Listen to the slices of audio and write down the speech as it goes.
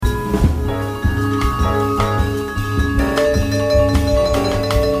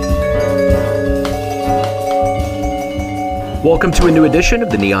Welcome to a new edition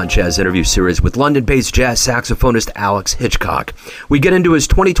of the Neon Jazz interview series with London-based jazz saxophonist Alex Hitchcock. We get into his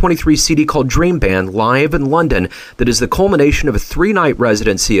 2023 CD called Dream Band live in London that is the culmination of a 3-night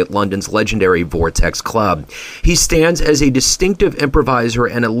residency at London's legendary Vortex Club. He stands as a distinctive improviser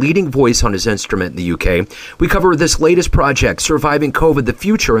and a leading voice on his instrument in the UK. We cover this latest project, Surviving COVID, the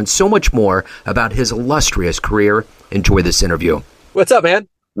future, and so much more about his illustrious career. Enjoy this interview. What's up, man?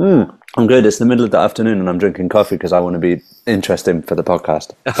 I'm good. It's the middle of the afternoon and I'm drinking coffee because I want to be interesting for the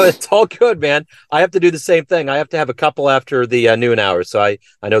podcast. It's all good, man. I have to do the same thing. I have to have a couple after the noon hours, so I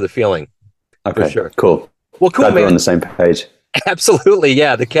know the feeling. Okay, for sure. Cool. Well, cool, Glad man. we're on the same page. Absolutely,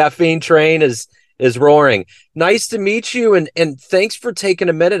 yeah. The caffeine train is roaring. Nice to meet you, and thanks for taking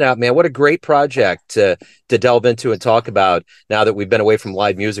a minute out, man. What a great project to delve into and talk about now that we've been away from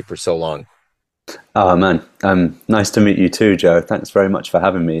live music for so long. Oh man, nice to meet you too, Joe. Thanks very much for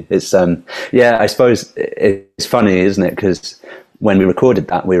having me. It's I suppose it's funny, isn't it? Because when we recorded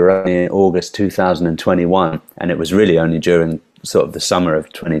that, we were only in August 2021, and it was really only during sort of the summer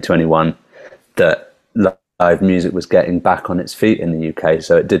of 2021 that live music was getting back on its feet in the UK.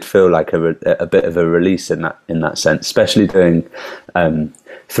 So it did feel like a bit of a release in that sense, especially doing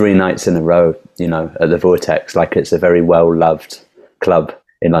 3 nights in a row, at the Vortex. Like, it's a very well loved club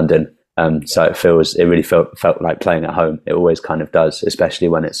in London. So it really felt like playing at home. It always kind of does, especially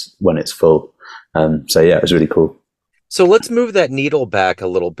when it's full. So yeah, it was really cool. So let's move that needle back a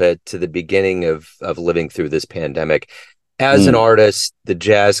little bit to the beginning of living through this pandemic. As an artist, the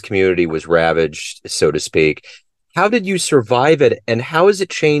jazz community was ravaged, so to speak. How did you survive it, and how has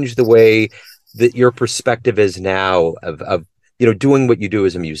it changed the way that your perspective is now of doing what you do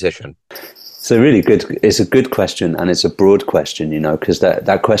as a musician? So really good. It's a good question, and it's a broad question, because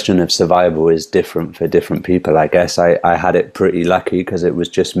that question of survival is different for different people. I guess I had it pretty lucky because it was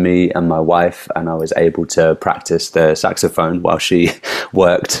just me and my wife, and I was able to practice the saxophone while she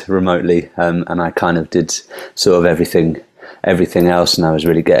worked remotely. And I kind of did sort of everything else, and I was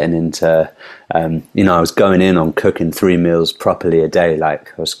really getting into, I was going in on cooking 3 meals properly a day.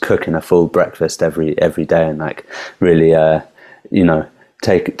 Like, I was cooking a full breakfast every day, and like really,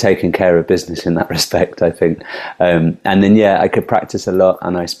 taking care of business in that respect, I think. And then, I could practice a lot.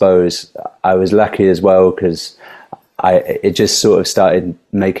 And I suppose I was lucky as well because it just sort of started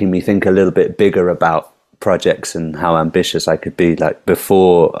making me think a little bit bigger about projects and how ambitious I could be. Like,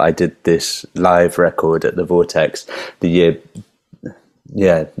 before I did this live record at the Vortex,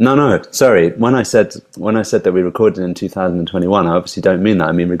 sorry. When I said that we recorded in 2021, I obviously don't mean that.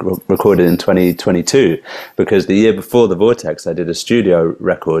 I mean, we recorded in 2022, because the year before the Vortex, I did a studio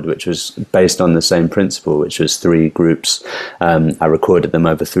record, which was based on the same principle, which was 3 groups. I recorded them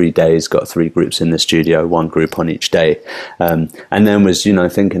over 3 days, got 3 groups in the studio, 1 group on each day. And then was,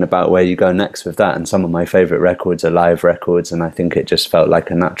 thinking about where you go next with that. And some of my favorite records are live records. And I think it just felt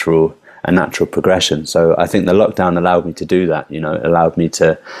like a natural progression. So I think the lockdown allowed me to do that, allowed me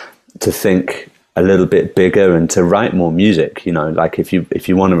to think a little bit bigger and to write more music. Like, if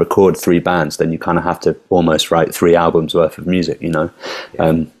you want to record 3 bands, then you kind of have to almost write 3 albums worth of music, So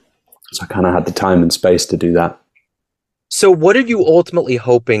I kind of had the time and space to do that. So what are you ultimately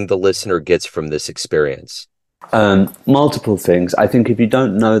hoping the listener gets from this experience? Multiple things. I think if you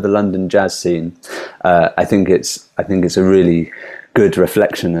don't know the London jazz scene, I think it's a really good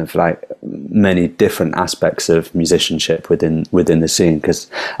reflection of like many different aspects of musicianship within the scene, because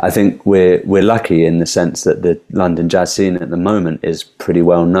I think we're lucky in the sense that the London jazz scene at the moment is pretty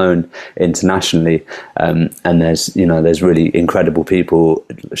well known internationally, and there's really incredible people.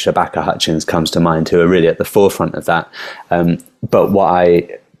 Shabaka Hutchins comes to mind, who are really at the forefront of that. But what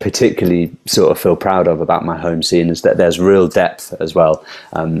I particularly sort of feel proud of about my home scene is that there's real depth as well,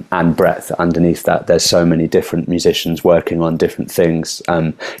 and breadth underneath that. There's so many different musicians working on different things.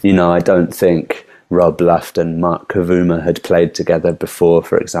 I don't think Rob Luft and Mark Kavuma had played together before,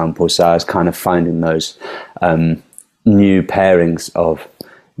 for example. So I was kind of finding those new pairings of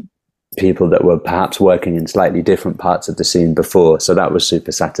people that were perhaps working in slightly different parts of the scene before. So that was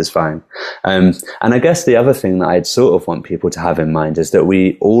super satisfying. And I guess the other thing that I'd sort of want people to have in mind is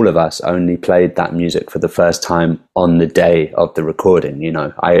that all of us only played that music for the first time on the day of the recording.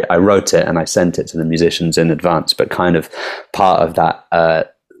 I wrote it and I sent it to the musicians in advance, but kind of part of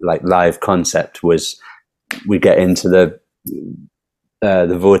that live concept was we get into the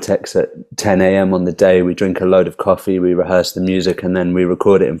Vortex at 10 a.m. on the day. We drink a load of coffee, we rehearse the music, and then we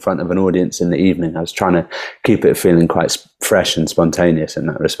record it in front of an audience in the evening. I was trying to keep it feeling quite fresh and spontaneous in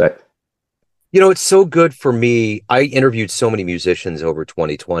that respect. It's so good for me. I interviewed so many musicians over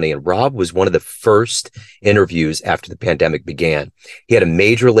 2020, and Rob was one of the first interviews after the pandemic began. He had a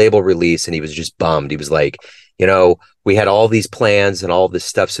major label release and he was just bummed. He was like, we had all these plans and all this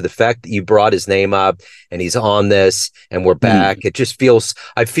stuff. So the fact that you brought his name up and he's on this and we're back, it just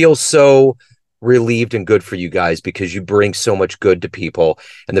I feel so relieved and good for you guys because you bring so much good to people.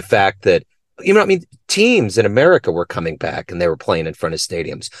 And the fact that, teams in America were coming back and they were playing in front of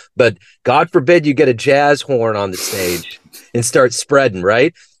stadiums. But God forbid you get a jazz horn on the stage and start spreading,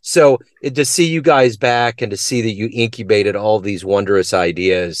 right? So to see you guys back and to see that you incubated all these wondrous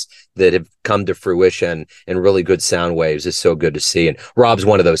ideas that have come to fruition in really good sound waves is so good to see. And Rob's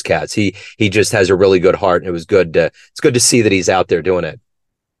one of those cats. He just has a really good heart, and it's good to see that he's out there doing it.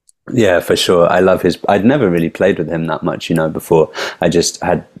 Yeah, for sure. I love I'd never really played with him that much, before. I just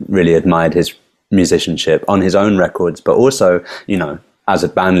had really admired his musicianship on his own records, but also, as a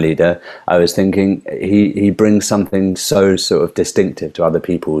band leader, I was thinking he brings something so sort of distinctive to other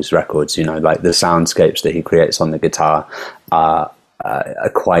people's records, like the soundscapes that he creates on the guitar are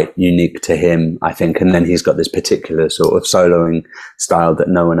quite unique to him, I think. And then he's got this particular sort of soloing style that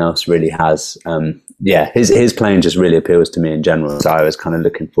no one else really has. His playing just really appeals to me in general. So I was kind of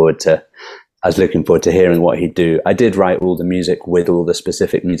looking forward to hearing what he'd do. I did write all the music with all the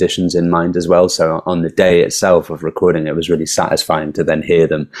specific musicians in mind as well. So on the day itself of recording, it was really satisfying to then hear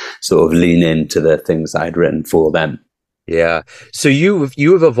them sort of lean into the things that I'd written for them. Yeah. So you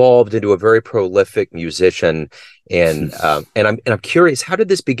have evolved into a very prolific musician, and I'm curious, how did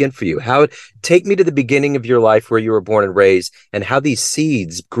this begin for you? Take me to the beginning of your life where you were born and raised, and how these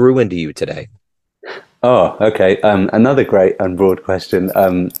seeds grew into you today. Oh, okay. Another great and broad question.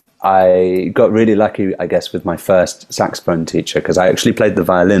 I got really lucky, I guess, with my first saxophone teacher, because I actually played the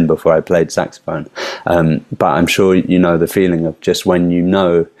violin before I played saxophone. But I'm sure you know the feeling of just when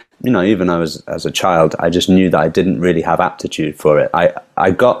even as a child, I just knew that I didn't really have aptitude for it.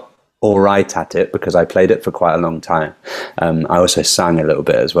 I got all right at it because I played it for quite a long time. I also sang a little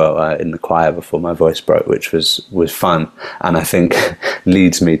bit as well in the choir before my voice broke, which was fun, and I think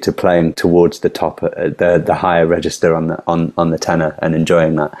leads me to playing towards the top, the higher register on the tenor, and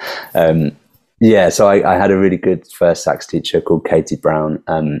enjoying that. So I had a really good first sax teacher called Katie Brown,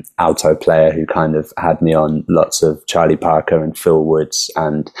 alto player, who kind of had me on lots of Charlie Parker and Phil Woods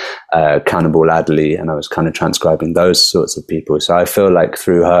and Cannonball Adderley, and I was kind of transcribing those sorts of people. So I feel like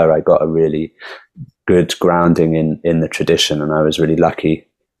through her I got a really good grounding in the tradition, and I was really lucky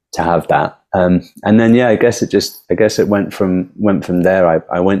to have that. And then I guess it went from there.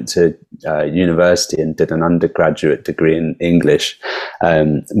 I went to university and did an undergraduate degree in English,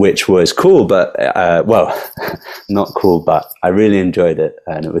 which was cool, but not cool, but I really enjoyed it,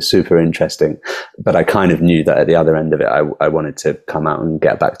 and it was super interesting. But I kind of knew that at the other end of it, I wanted to come out and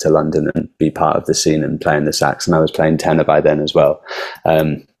get back to London and be part of the scene and playing the sax. And I was playing tenor by then as well.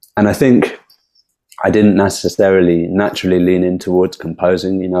 And I think I didn't necessarily naturally lean in towards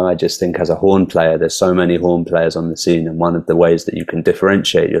composing. I just think as a horn player, there's so many horn players on the scene, and one of the ways that you can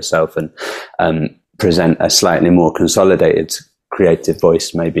differentiate yourself and present a slightly more consolidated creative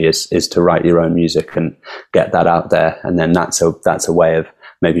voice maybe is to write your own music and get that out there. And then that's a way of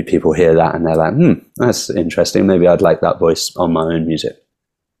maybe people hear that and they're like, that's interesting. Maybe I'd like that voice on my own music.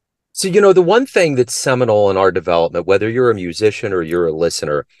 So, the one thing that's seminal in our development, whether you're a musician or you're a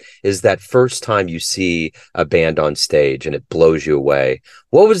listener, is that first time you see a band on stage and it blows you away.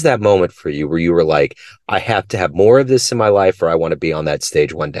 What was that moment for you where you were like, I have to have more of this in my life, or I want to be on that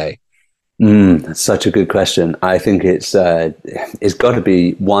stage one day? That's such a good question. I think it's got to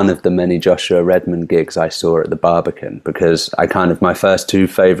be one of the many Joshua Redman gigs I saw at the Barbican, because my first two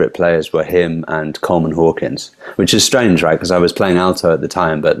favorite players were him and Coleman Hawkins, which is strange, right? Because I was playing alto at the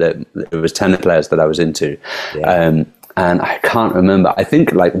time, but it was tenor players that I was into. Yeah. And I can't remember. I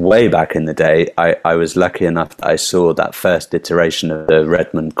think like way back in the day, I was lucky enough that I saw that first iteration of the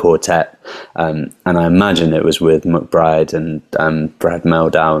Redman Quartet. And I imagine it was with McBride and Brad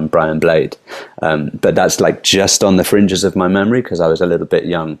Meldow and Brian Blade. But that's like just on the fringes of my memory because I was a little bit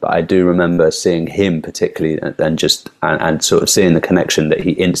young. But I do remember seeing him particularly and sort of seeing the connection that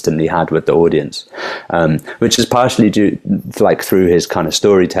he instantly had with the audience, which is partially due like through his kind of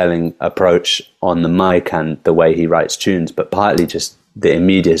storytelling approach on the mic and the way he writes tunes, but partly just the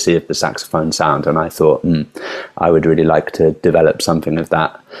immediacy of the saxophone sound. And I thought, I would really like to develop something of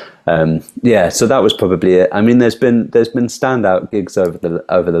that. Yeah, so that was probably it. I mean, there's been standout gigs over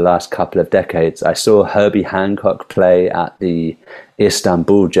the last couple of decades. I saw Herbie Hancock play at the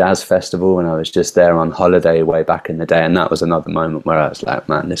Istanbul Jazz Festival when I was just there on holiday way back in the day, and that was another moment where I was like,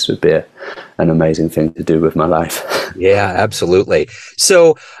 man, this would be an amazing thing to do with my life. Yeah, absolutely.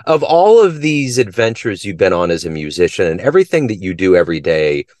 So, of all of these adventures you've been on as a musician and everything that you do every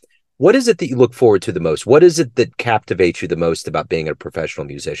day, what is it that you look forward to the most? What is it that captivates you the most about being a professional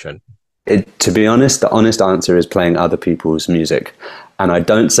musician? To be honest, the honest answer is playing other people's music. And I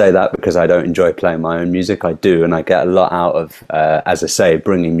don't say that because I don't enjoy playing my own music. I do, and I get a lot out of, as I say,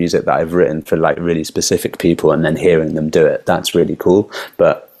 bringing music that I've written for like really specific people and then hearing them do it. That's really cool.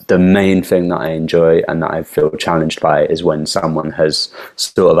 But the main thing that I enjoy and that I feel challenged by is when someone has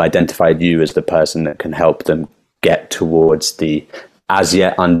sort of identified you as the person that can help them get towards the as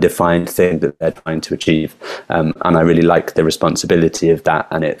yet undefined thing that they're trying to achieve. And I really like the responsibility of that,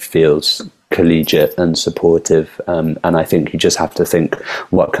 and it feels collegiate and supportive. And I think you just have to think,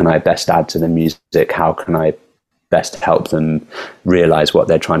 what can I best add to the music? How can I best help them realize what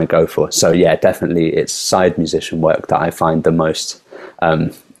they're trying to go for? So yeah, definitely it's side musician work that I find the most,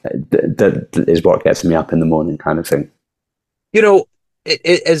 that is what gets me up in the morning, kind of thing. You know,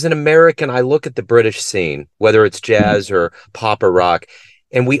 as an American, I look at the British scene, whether it's jazz or pop or rock,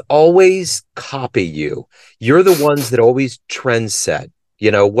 and we always copy you. You're the ones that always trend set,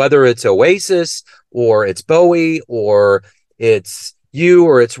 whether it's Oasis or it's Bowie or it's you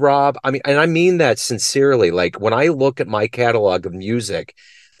or it's Rob. I mean, and I mean that sincerely. Like when I look at my catalog of music,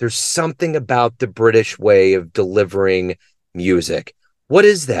 there's something about the British way of delivering music. What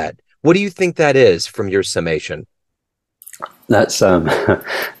is that? What do you think that is from your summation? That's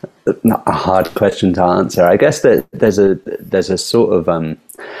not a hard question to answer. I guess that there's a sort of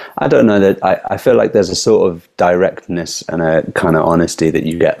I don't know, that I feel like there's a sort of directness and a kind of honesty that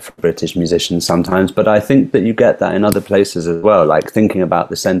you get from British musicians sometimes, but I think that you get that in other places as well. Like thinking about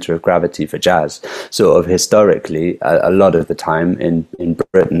the center of gravity for jazz, sort of historically, a lot of the time in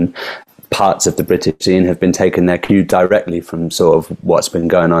Britain, parts of the British scene have been taking their cue directly from sort of what's been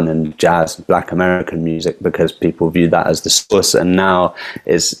going on in jazz, Black American music, because people view that as the source. And now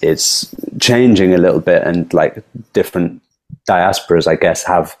it's changing a little bit, and like different diasporas, I guess,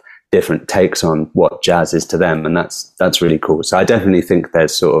 have different takes on what jazz is to them, and that's really cool. So I definitely think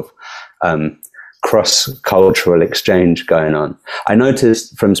there's sort of cross-cultural exchange going on. I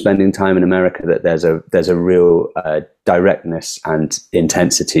noticed from spending time in America that there's a real directness and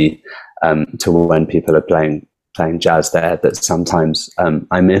intensity to when people are playing jazz there that sometimes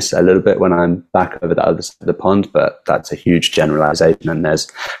I miss a little bit when I'm back over the other side of the pond, but that's a huge generalization, and there's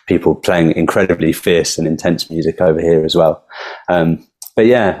people playing incredibly fierce and intense music over here as well. But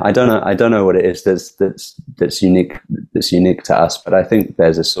yeah, I don't know what it is that's unique to us, but I think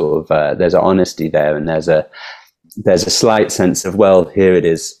there's a sort of there's an honesty there, and there's a slight sense of, well, here it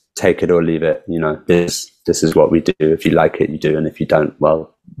is, take it or leave it. This is what we do. If you like it, you do, and if you don't,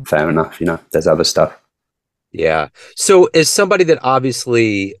 well, fair enough. There's other stuff. Yeah. So as somebody that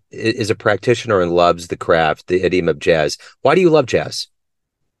obviously is a practitioner and loves the craft, the idiom of jazz, why do you love jazz?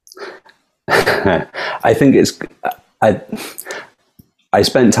 I think I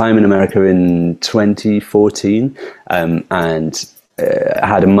spent time in America in 2014 and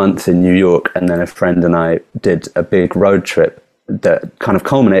had a month in New York, and then a friend and I did a big road trip that kind of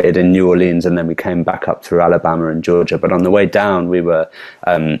culminated in New Orleans, and then we came back up through Alabama and Georgia. But on the way down, we were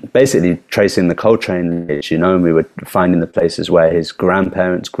basically tracing the Coltrane lineage, and we were finding the places where his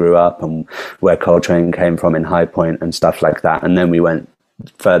grandparents grew up and where Coltrane came from in High Point and stuff like that. And then we went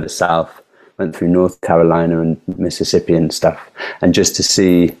further south, went through North Carolina and Mississippi and stuff, and just to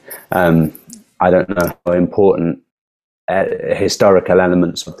see, I don't know how important historical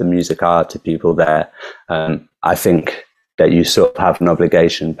elements of the music are to people there. I think that you sort of have an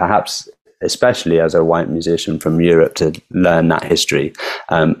obligation, perhaps especially as a white musician from Europe, to learn that history.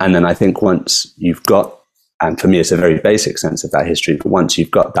 And then I think once you've got, and for me it's a very basic sense of that history, but once you've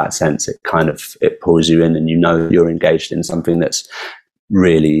got that sense, it pulls you in, and you're engaged in something that's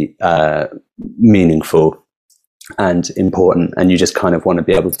really meaningful and important, and you just kind of want to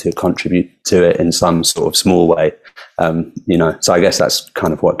be able to contribute to it in some sort of small way. So I guess that's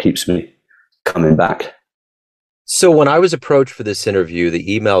kind of what keeps me coming back. So when I was approached for this interview,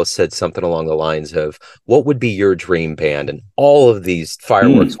 the email said something along the lines of, what would be your dream band? And all of these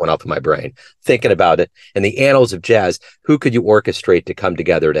fireworks went off in my brain, thinking about it. In the annals of jazz, who could you orchestrate to come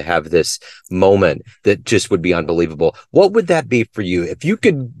together to have this moment that just would be unbelievable? What would that be for you? If you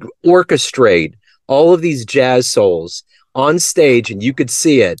could orchestrate all of these jazz souls on stage and you could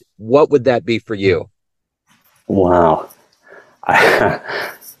see it, what would that be for you? Wow.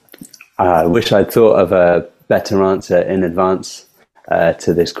 I wish I'd thought of a better answer in advance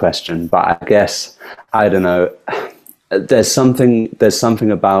to this question, but I guess, I don't know, there's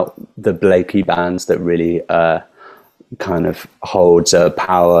something about the Blakey bands that really kind of holds a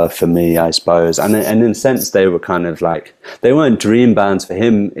power for me, I suppose. And in a sense, they were kind of like, they weren't dream bands for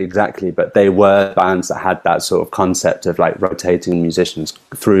him exactly, but they were bands that had that sort of concept of like rotating musicians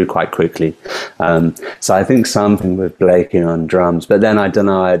through quite quickly. So I think something with Blakey on drums, but then I don't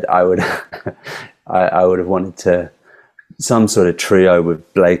know, I would I would have wanted to some sort of trio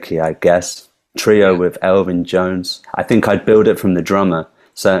with Blakey, I guess. Trio with Elvin Jones. I think I'd build it from the drummer,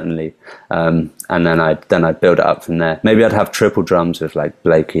 certainly, and then I'd build it up from there. Maybe I'd have triple drums with like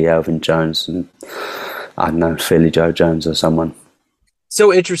Blakey, Elvin Jones, and I don't know, Philly Joe Jones or someone.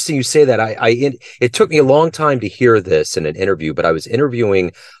 So interesting you say that. It took me a long time to hear this in an interview, but I was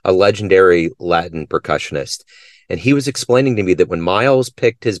interviewing a legendary Latin percussionist, and he was explaining to me that when Miles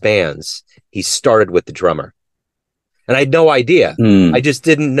picked his bands, he started with the drummer, and I had no idea. I just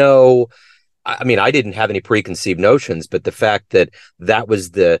didn't know. I mean, I didn't have any preconceived notions, but the fact that that was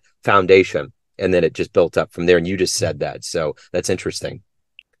the foundation and then it just built up from there. And you just said that. So that's interesting.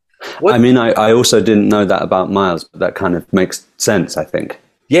 I mean, I also didn't know that about Miles, but that kind of makes sense, I think.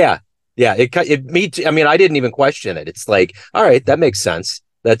 Yeah. Yeah. Me too. I mean, I didn't even question it. It's like, all right, that makes sense.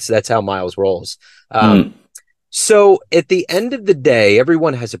 That's how Miles rolls. So at the end of the day,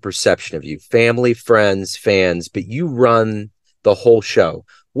 everyone has a perception of you, family, friends, fans, but you run the whole show.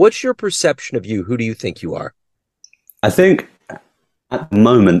 What's your perception of you? Who do you think you are? I think at the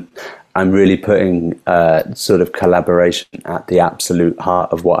moment, I'm really putting sort of collaboration at the absolute heart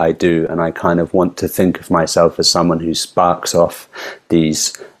of what I do. And I kind of want to think of myself as someone who sparks off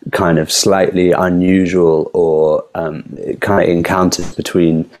these kind of slightly unusual or kind of encounters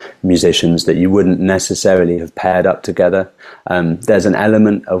between musicians that you wouldn't necessarily have paired up together. There's an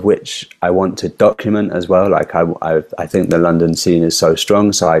element of which I want to document as well. Like I think the London scene is so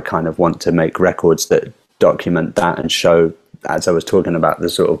strong, so I kind of want to make records that document that and show, as I was talking about, the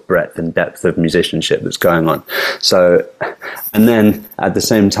sort of breadth and depth of musicianship that's going on. So, and then at the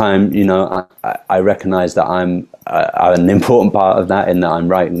same time, you know, I recognize that I'm an important part of that, in that I'm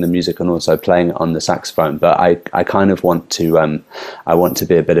writing the music and also playing it on the saxophone. But I kind of want to, I want to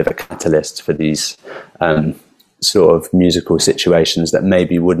be a bit of a catalyst for these sort of musical situations that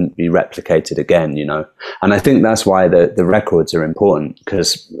maybe wouldn't be replicated again, you know. And I think that's why the records are important,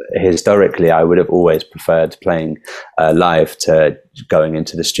 because historically I would have always preferred playing live to going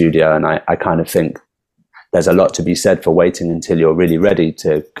into the studio. And I kind of think there's a lot to be said for waiting until you're really ready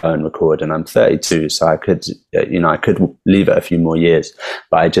to go and record. And I'm 32, so I could, you know, I could leave it a few more years.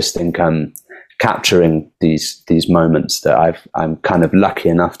 But I just think capturing these moments that I'm kind of lucky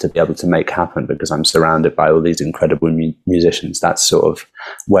enough to be able to make happen, because I'm surrounded by all these incredible musicians. That's sort of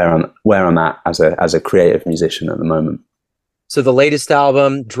where I'm at as a creative musician at the moment. So the latest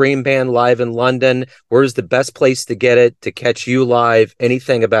album, Dream Band, live in London. Where's the best place to get it, to catch you live?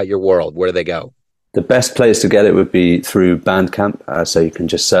 Anything about your world? Where do they go? The best place to get it would be through Bandcamp. So you can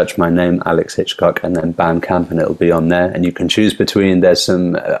just search my name, Alex Hitchcock, and then Bandcamp, and it'll be on there. And you can choose between, there's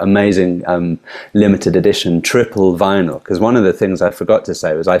some amazing limited edition triple vinyl. Because one of the things I forgot to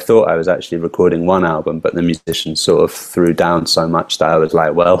say was I thought I was actually recording one album, but the musicians sort of threw down so much that I was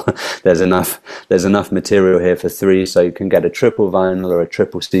like, well, there's enough material here for three. So you can get a triple vinyl or a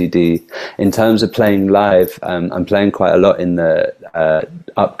triple CD. In terms of playing live, I'm playing quite a lot in the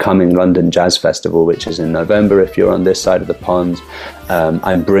upcoming London Jazz Festival, which is in November if you're on this side of the pond.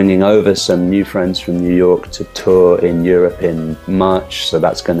 I'm bringing over some new friends from New York to tour in Europe in March, so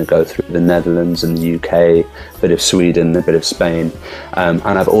that's going to go through the Netherlands and the UK, a bit of Sweden, a bit of Spain, and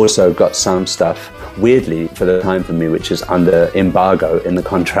I've also got some stuff, weirdly for the time for me, which is under embargo in the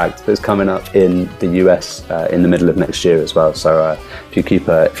contract, that's coming up in the US in the middle of next year as well. So if you keep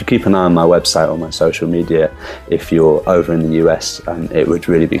an eye on my website or my social media, if you're over in the US, it would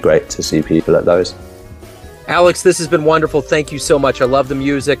really be great to see people at those. Alex, this has been wonderful. Thank you so much. I love the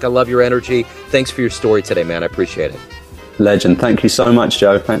music. I love your energy. Thanks for your story today, man. I appreciate it. Legend. Thank you so much,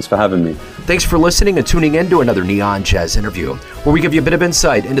 Joe. Thanks for having me. Thanks for listening and tuning in to another Neon Jazz interview, where we give you a bit of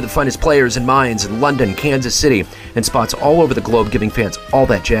insight into the finest players and minds in London, Kansas City, and spots all over the globe, giving fans all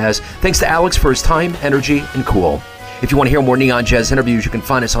that jazz. Thanks to Alex for his time, energy, and cool. If you want to hear more Neon Jazz interviews, you can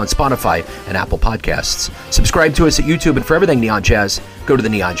find us on Spotify and Apple Podcasts. Subscribe to us at YouTube, and for everything Neon Jazz, go to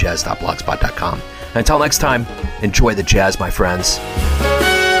theneonjazz.blogspot.com. Until next time, enjoy the jazz, my friends.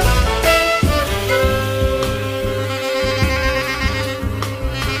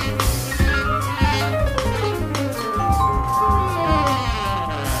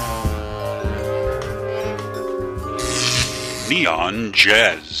 Neon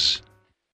Jazz.